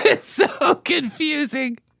 It's so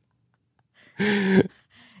confusing. It's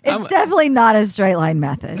definitely not a straight line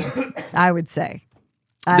method, I would say.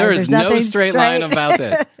 There is no straight line about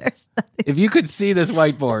this. If you could see this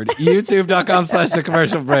whiteboard, youtube.com/the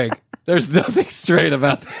commercial break. There's nothing straight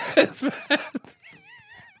about this.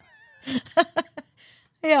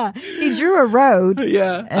 Yeah, he drew a road.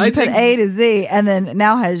 Yeah, and put A to Z, and then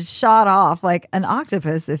now has shot off like an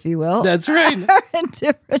octopus, if you will. That's right.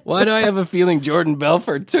 Why do I have a feeling Jordan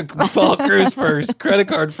Belfort took Paul Cruz for his credit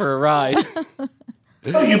card for a ride?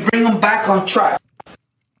 You bring them back on track.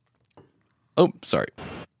 Oh, sorry.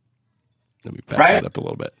 Let me back that up a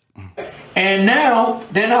little bit. And now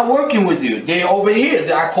they're not working with you. They're over here.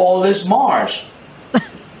 I call this Mars.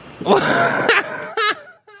 Oh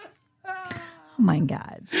my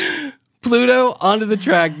God. Pluto onto the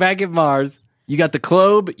track, back at Mars. You got the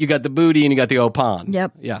Globe, you got the booty, and you got the Opon.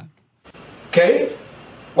 Yep. Yeah. Okay?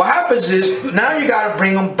 What happens is now you got to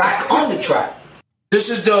bring them back on the track. This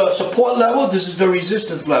is the support level. This is the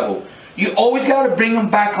resistance level. You always got to bring them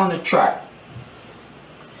back on the track.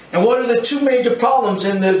 And what are the two major problems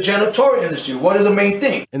in the janitorial industry? What are the main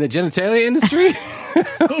things? In the genitalia industry?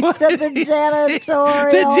 He said the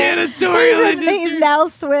janitorial. The janitorial industry. He's now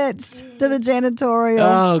switched to the janitorial.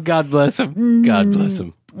 Oh, God bless him. God bless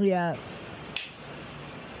him. Yeah.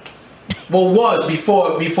 Well, was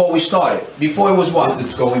before we started. Before it was what?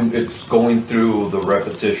 It's going through the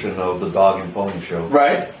repetition of the dog and pony show.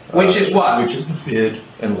 Right. Which is what? Which is the bid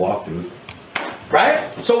and walkthrough.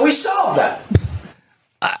 Right? So we solved that.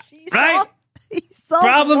 Right?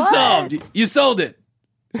 Problem what? solved. You sold it.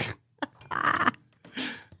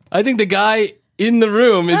 I think the guy in the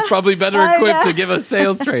room is probably better equipped to give us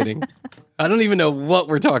sales training. I don't even know what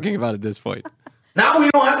we're talking about at this point. Now we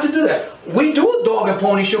don't have to do that. We do a dog and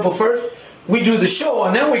pony show, but first we do the show,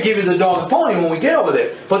 and then we give you the dog and pony when we get over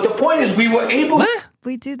there. But the point is, we were able. What?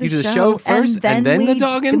 We do the you do show, the show first, and then the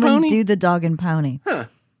dog and pony. We do the dog and pony. Huh?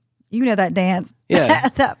 You know that dance? Yeah.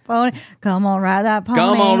 That pony. Come on, ride that pony.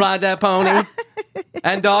 Come on, ride that pony.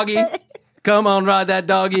 And doggy. Come on, ride that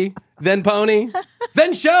doggy. Then pony.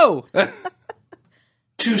 Then show.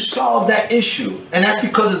 To solve that issue, and that's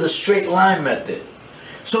because of the straight line method.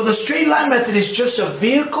 So the straight line method is just a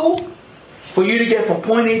vehicle for you to get from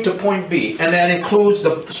point A to point B, and that includes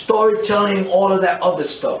the storytelling, all of that other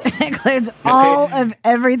stuff. It includes all of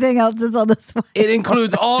everything else that's on this one. It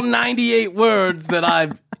includes all 98 words that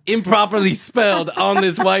I've improperly spelled on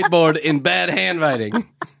this whiteboard in bad handwriting.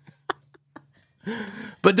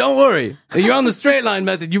 But don't worry, if you're on the straight line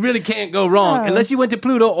method, you really can't go wrong unless you went to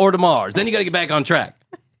Pluto or to Mars. Then you got to get back on track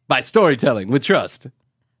by storytelling with trust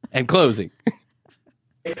and closing.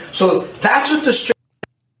 So that's what the straight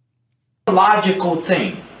logical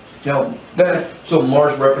thing. Now, so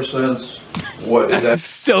Mars represents what is that?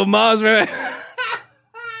 So Mars,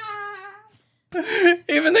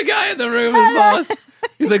 even the guy in the room is lost.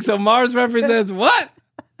 He's like, so Mars represents what?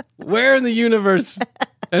 Where in the universe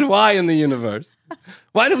and why in the universe?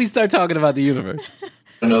 Why did we start talking about the universe?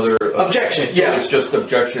 Another objection. So yeah, it's just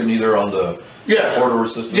objection either on the order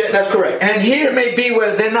system. Yeah, that's correct. And here may be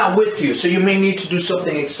where they're not with you, so you may need to do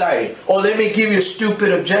something exciting, or they may give you a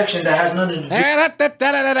stupid objection that has nothing to do.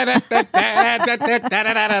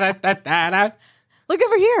 Look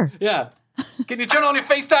over here. Yeah. Can you turn on your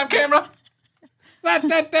FaceTime camera?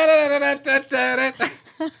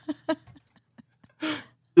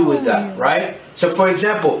 Do with that, right? So, for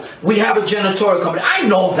example, we have a janitorial company. I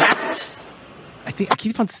know that. I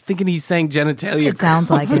keep on thinking he's saying genitalia. It sounds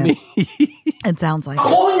company. like it. It sounds like I'm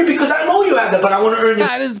calling you because I know you have that, but I want to earn you.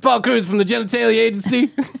 Hi, this is Paul Cruz from the Genitalia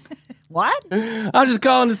Agency. What? I'm just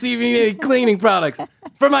calling to see if you need any cleaning products.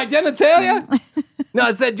 For my genitalia? No,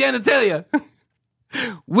 I said genitalia.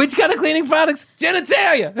 Which kind of cleaning products?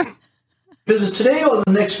 Genitalia. Business today or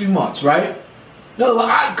the next few months, right? No,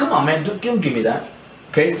 come on, man. Don't give me that.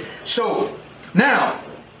 Okay? So, now,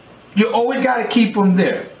 you always got to keep them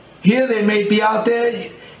there. Here they may be out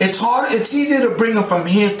there. It's hard. It's easier to bring them from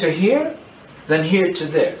here to here than here to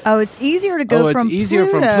there. Oh, it's easier to go from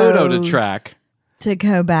Pluto to track. To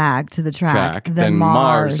go back to the track than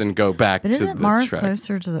Mars and go back to the track. But isn't Mars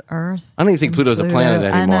closer to the Earth? I don't even think Pluto's a planet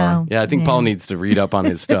anymore. I know. Yeah, I think Paul needs to read up on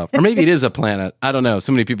his stuff. Or maybe it is a planet. I don't know.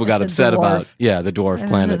 So many people got upset about the dwarf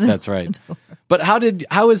planet. That's right. But how do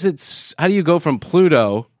you go from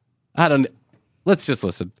Pluto? Let's just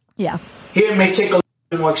listen. Yeah. Here it may take a little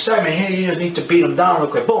bit more excitement. Here you just need to beat them down real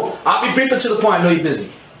quick. Boom. I'll be briefer to the point. I know you're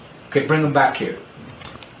busy. Okay, bring them back here.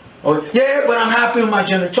 Oh, yeah, but I'm happy with my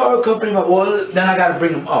janitorial company. But well, then I got to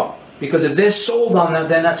bring them up. Because if they're sold on that,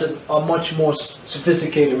 then that's a much more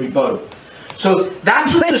sophisticated rebuttal. So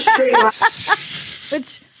that's what the straight line.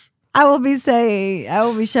 Which I will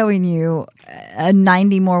be showing you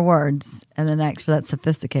 90 more words in the next for that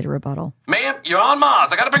sophisticated rebuttal. Ma'am, you're on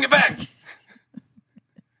Mars. I got to bring it back.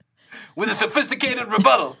 With a sophisticated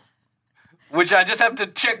rebuttal. Which I just have to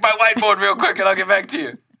check my whiteboard real quick and I'll get back to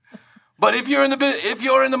you. But if you're in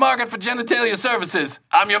the market for genitalia services,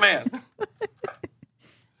 I'm your man.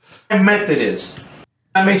 Method is.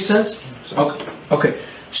 That makes sense? Okay.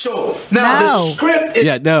 So now the script is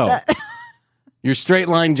Your straight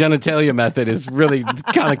line genitalia method is really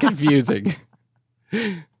kind of confusing.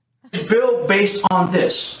 It's built based on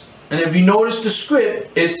this. And if you notice the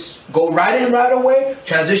script, it's go right in right away,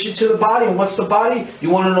 transition to the body. And what's the body?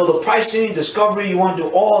 You want to know the pricing, discovery, you want to do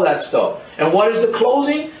all that stuff. And what is the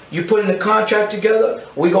closing? You put in the contract together,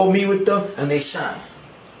 we go meet with them, and they sign.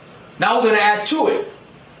 Now we're going to add to it.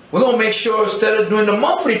 We're going to make sure instead of doing the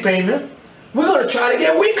monthly payment, we're going to try to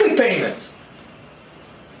get weekly payments.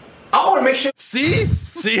 I want to make sure. See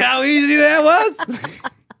how easy that was?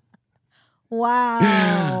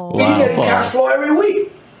 Wow. You get cash flow every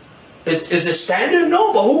week. Is it standard?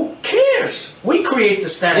 No, but who cares? We create the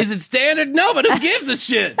standard. Is it standard? No, but who gives a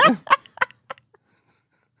shit?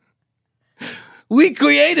 We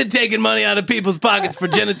created taking money out of people's pockets for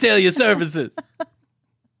genitalia services.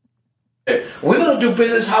 We're going to do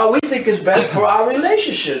business how we think is best for our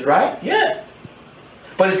relationships, right? Yeah.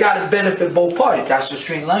 But it's got to benefit both parties. That's the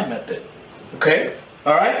straight line method. Okay?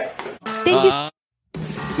 All right? Thank you.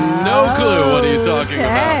 No clue what he's talking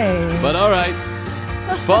about. But all right.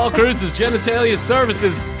 Paul Cruz's genitalia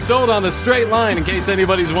services sold on a straight line, in case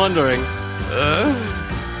anybody's wondering.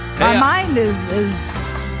 My mind is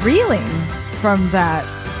reeling from that.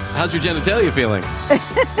 How's your genitalia feeling?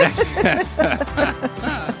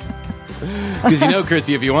 Because you know,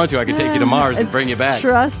 Chrissy, if you want to, I can take you to Mars and bring you back.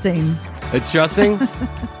 Trusting. It's trusting?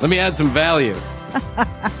 Let me add some value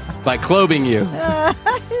by clobing you.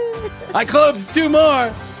 I clobed 2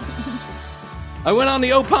 more. I went on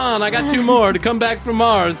the Opan. I got 2 more to come back from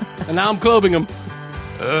Mars, and now I'm clobing them.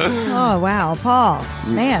 Oh, wow. Paul,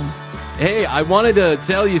 man. Hey, I wanted to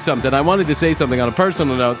tell you something. I wanted to say something on a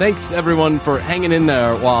personal note. Thanks, everyone, for hanging in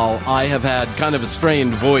there while I have had kind of a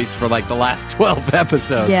strained voice for like the last 12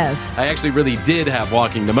 episodes. Yes. I actually really did have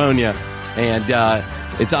walking pneumonia, and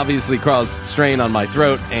it's obviously caused strain on my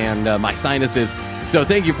throat and my sinuses. So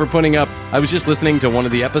thank you for putting up. I was just listening to one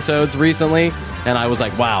of the episodes recently, and I was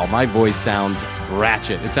like, wow, my voice sounds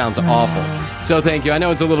ratchet. It sounds awful. So thank you. I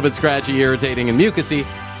know it's a little bit scratchy, irritating, and mucusy,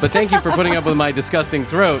 but thank you for putting up with my disgusting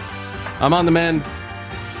throat. I'm on the mend.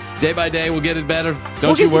 Day by day, we'll get it better.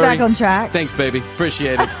 Don't you worry. We'll get you back on track. Thanks, baby.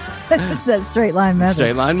 Appreciate it. It's that straight line method.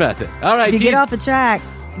 Straight line method. All right. You get off the track.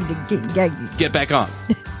 Get back on.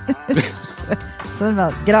 Something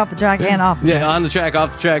about get off the track and off the track. Yeah, on the track,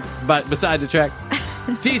 off the track, beside the track.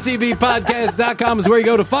 TCBpodcast.com is where you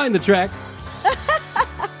go to find the track.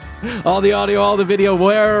 All the audio, all the video,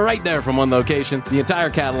 we're right there from one location. The entire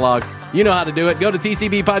catalog. You know how to do it. Go to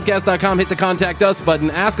tcbpodcast.com, hit the Contact Us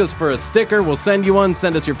button, ask us for a sticker. We'll send you one.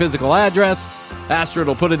 Send us your physical address. Astrid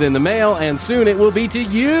will put it in the mail, and soon it will be to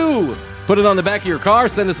you. Put it on the back of your car.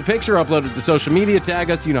 Send us a picture. Upload it to social media.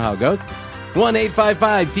 Tag us. You know how it goes.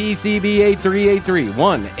 1-855-TCB-8383.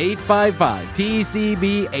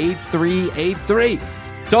 1-855-TCB-8383.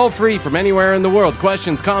 Toll free from anywhere in the world.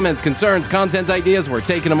 Questions, comments, concerns, content ideas. We're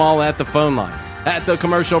taking them all at the phone line. At The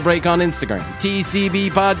Commercial Break on Instagram.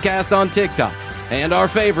 TCB Podcast on TikTok. And our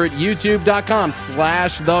favorite,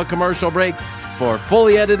 youtube.com/The Commercial Break for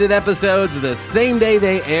fully edited episodes the same day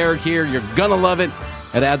they air here. You're going to love it.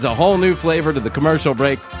 It adds a whole new flavor to The Commercial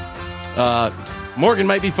Break. Morgan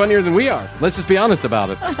might be funnier than we are. Let's just be honest about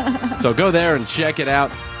it. So go there and check it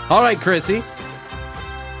out. All right, Chrissy.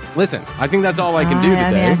 Listen, I think that's all I can do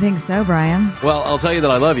today. I think so, Brian. Well, I'll tell you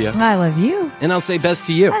that I love you. I love you. And I'll say best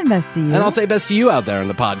to you. And best to you. And I'll say best to you out there in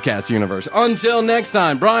the podcast universe. Until next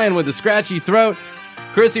time, Brian with the scratchy throat,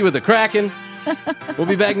 Chrissy with the kraken. We'll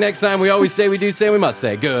be back next time. We always say, we do say, we must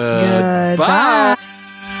say. Goodbye.